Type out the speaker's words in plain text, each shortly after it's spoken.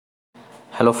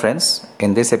Hello friends,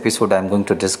 in this episode I am going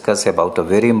to discuss about a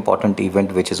very important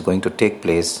event which is going to take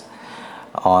place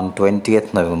on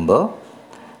 20th November.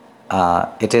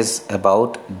 It is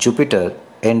about Jupiter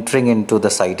entering into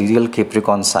the sidereal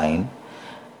Capricorn sign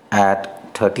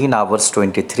at 13 hours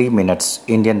 23 minutes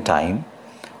Indian time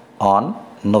on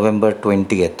November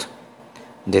 20th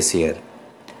this year.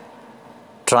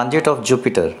 Transit of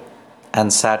Jupiter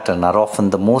and Saturn are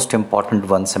often the most important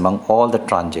ones among all the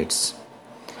transits.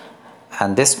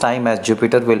 And this time, as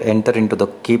Jupiter will enter into the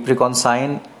Capricorn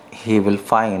sign, he will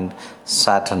find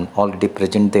Saturn already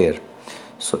present there.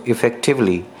 So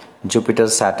effectively,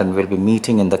 Jupiter-Saturn will be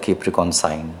meeting in the Capricorn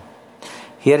sign.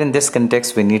 Here in this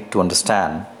context, we need to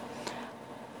understand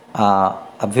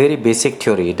a very basic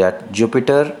theory that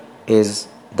Jupiter is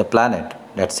the planet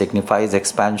that signifies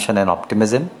expansion and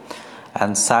optimism,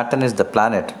 and Saturn is the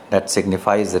planet that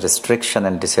signifies restriction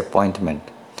and disappointment.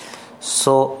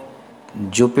 So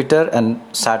Jupiter and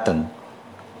Saturn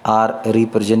are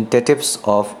representatives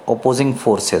of opposing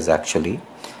forces actually.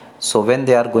 So when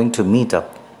they are going to meet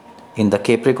up in the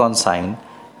Capricorn sign,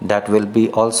 that will be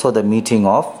also the meeting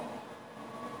of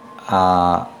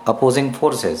opposing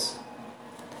forces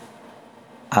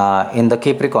in the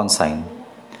Capricorn sign.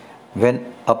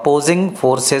 When opposing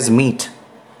forces meet,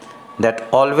 that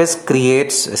always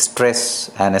creates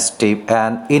stress and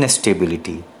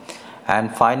instability.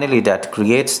 And finally, that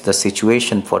creates the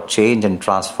situation for change and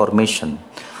transformation,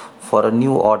 for a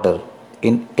new order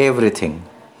in everything.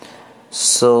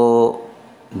 So,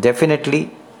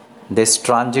 definitely, this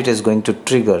transit is going to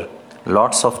trigger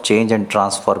lots of change and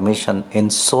transformation in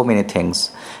so many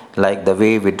things, like the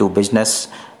way we do business,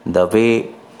 the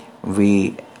way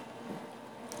we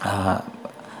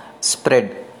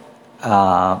spread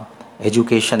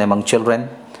education among children,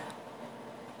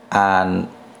 and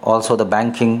also the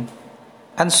banking,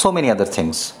 and so many other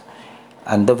things,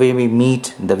 and the way we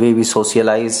meet, the way we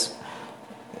socialize.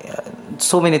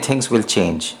 So many things will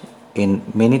change in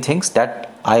many things that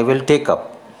I will take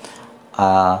up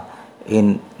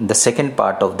in the second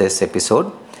part of this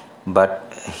episode.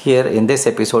 But here in this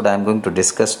episode I am going to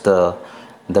discuss the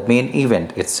main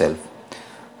event itself.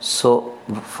 So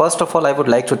first of all, I would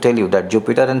like to tell you that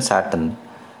Jupiter and Saturn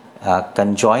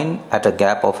conjoin at a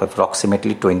gap of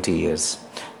approximately 20 years.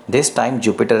 This time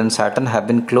Jupiter and Saturn have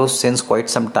been close since quite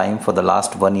some time, for the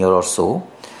last 1 year or so.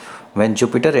 When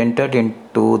Jupiter entered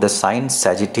into the sign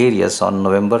Sagittarius on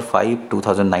November 5,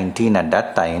 2019, at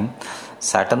that time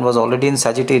Saturn was already in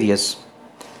Sagittarius.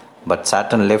 But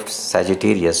Saturn left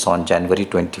Sagittarius on January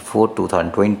 24,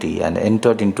 2020 and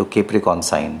entered into Capricorn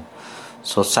sign.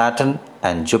 So Saturn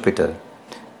and Jupiter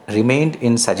remained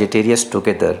in Sagittarius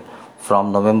together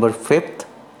from November 5th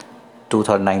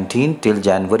 2019 till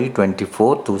January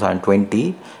 24,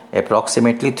 2020,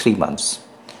 approximately 3 months.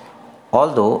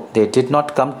 Although they did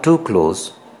not come too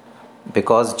close,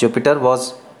 because Jupiter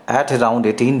was at around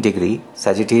 18 degree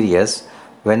Sagittarius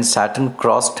when Saturn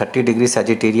crossed 30 degree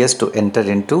Sagittarius to enter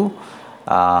into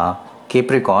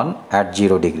Capricorn at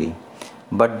 0 degree.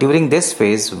 But during this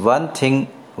phase, one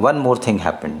more thing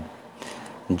happened.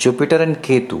 Jupiter and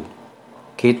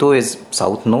Ketu is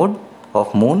south node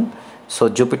of moon. So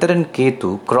Jupiter and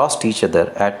Ketu crossed each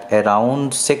other at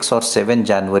around 6 or 7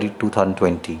 January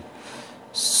 2020.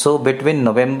 So between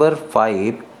November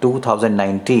 5,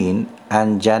 2019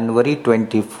 and January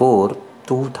 24,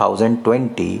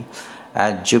 2020,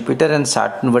 as Jupiter and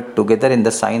Saturn were together in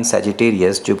the sign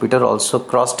Sagittarius, Jupiter also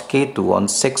crossed Ketu on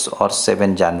 6 or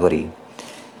 7 January.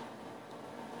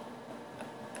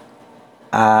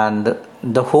 And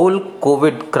the whole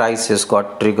COVID crisis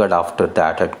got triggered after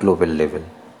that at global level.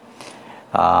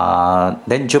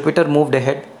 Then Jupiter moved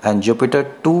ahead, and Jupiter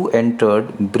too entered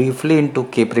briefly into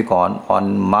Capricorn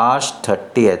on March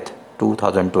 30th,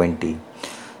 2020.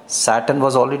 Saturn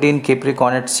was already in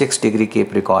Capricorn at 6 degree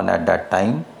Capricorn at that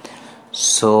time.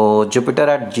 So Jupiter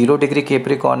at 0 degree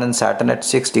Capricorn and Saturn at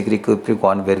 6 degree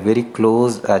Capricorn were very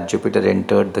close as Jupiter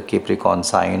entered the Capricorn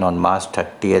sign on March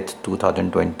 30th,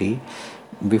 2020.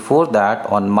 Before that,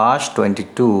 on March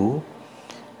 22,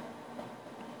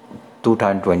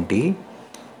 2020,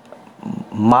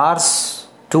 Mars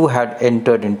too had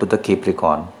entered into the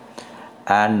Capricorn,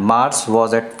 and Mars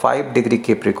was at 5 degree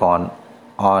Capricorn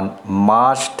on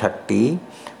March 30,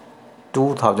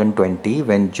 2020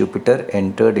 when Jupiter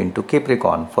entered into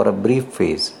Capricorn for a brief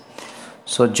phase.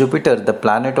 So Jupiter, the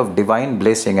planet of divine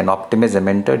blessing and optimism,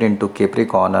 entered into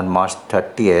Capricorn on March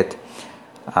 30th,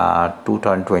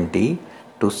 2020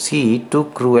 to see two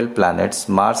cruel planets,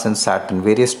 Mars and Saturn,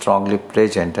 very strongly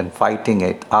present and fighting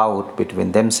it out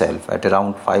between themselves at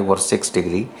around 5 or 6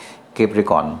 degree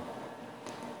Capricorn.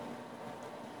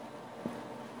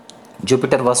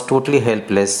 Jupiter was totally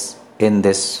helpless in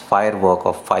this firework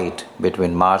of fight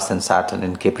between Mars and Saturn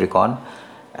in Capricorn,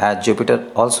 as Jupiter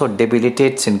also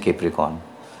debilitates in Capricorn.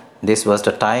 This was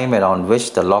the time around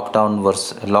which the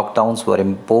lockdowns were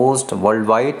imposed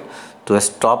worldwide to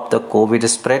stop the COVID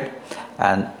spread,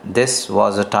 and this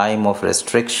was a time of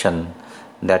restriction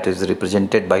that is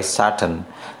represented by Saturn,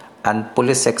 and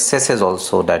police excesses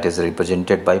also that is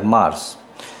represented by Mars.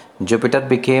 Jupiter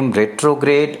became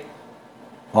retrograde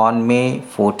on May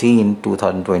 14,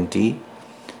 2020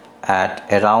 at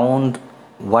around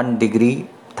 1 degree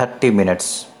 30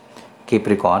 minutes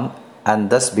Capricorn, and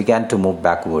thus began to move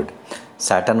backward.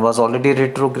 Saturn was already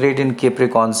retrograde in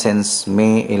Capricorn since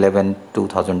May 11,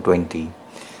 2020.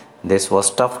 This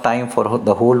was tough time for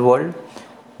the whole world.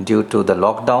 Due to the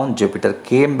lockdown, Jupiter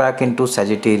came back into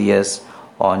Sagittarius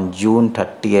on June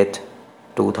 30th,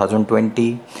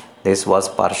 2020. This was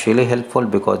partially helpful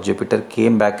because Jupiter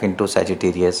came back into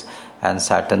Sagittarius and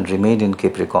Saturn remained in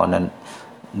Capricorn, and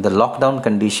the lockdown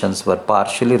conditions were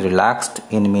partially relaxed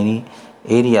in many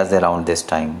areas around this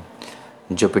time.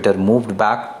 Jupiter moved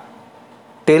back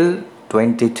till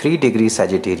 23 degrees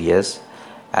Sagittarius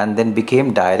and then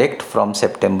became direct from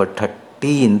September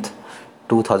 13th,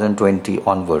 2020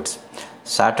 onwards.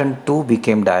 Saturn too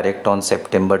became direct on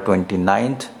September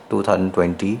 29th,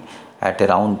 2020 at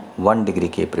around 1 degree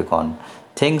Capricorn.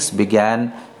 Things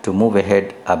began to move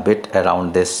ahead a bit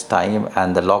around this time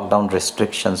and the lockdown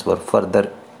restrictions were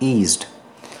further eased.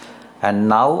 And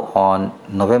now on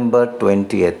November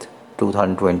 20th,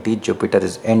 2020, Jupiter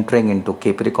is entering into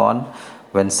Capricorn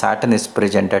when Saturn is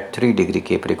present at 3 degree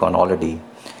Capricorn already.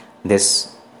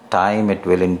 This time it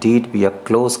will indeed be a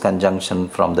close conjunction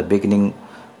from the beginning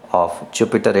of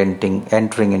Jupiter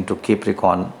entering into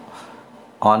Capricorn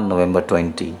on November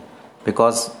 20,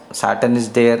 because Saturn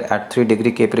is there at 3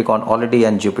 degree Capricorn already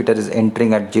and Jupiter is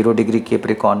entering at 0 degree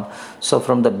Capricorn. So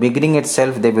from the beginning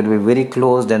itself they will be very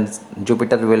close, and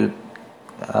Jupiter will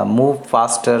move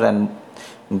faster and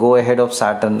go ahead of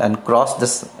Saturn and cross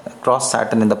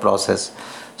Saturn in the process.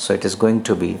 So it is going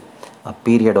to be a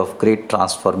period of great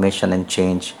transformation and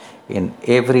change in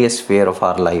every sphere of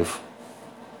our life.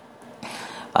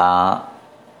 I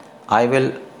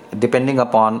will, depending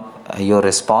upon your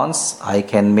response, I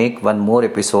can make one more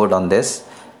episode on this,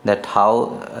 that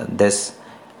how this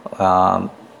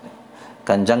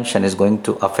conjunction is going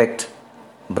to affect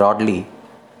broadly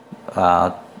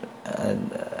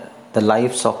the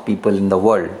lives of people in the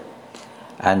world.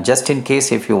 And just in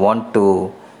case if you want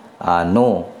to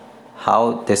know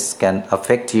how this can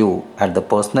affect you at the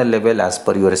personal level as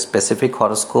per your specific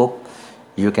horoscope,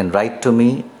 you can write to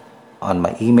me on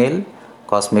my email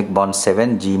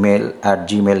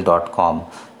cosmicbond7gmail@gmail.com.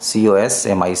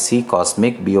 COSMIC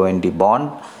cosmic BOND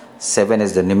bond 7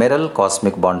 is the numeral,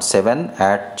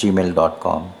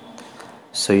 cosmicbond7@gmail.com.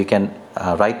 So you can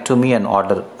write to me and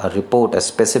order a report, a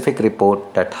specific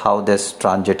report, that how this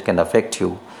transit can affect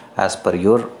you as per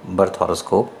your birth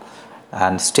horoscope.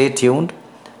 And stay tuned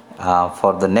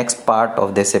for the next part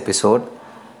of this episode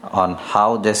on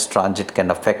how this transit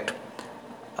can affect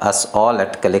us all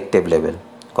at collective level.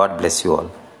 God bless you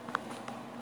all.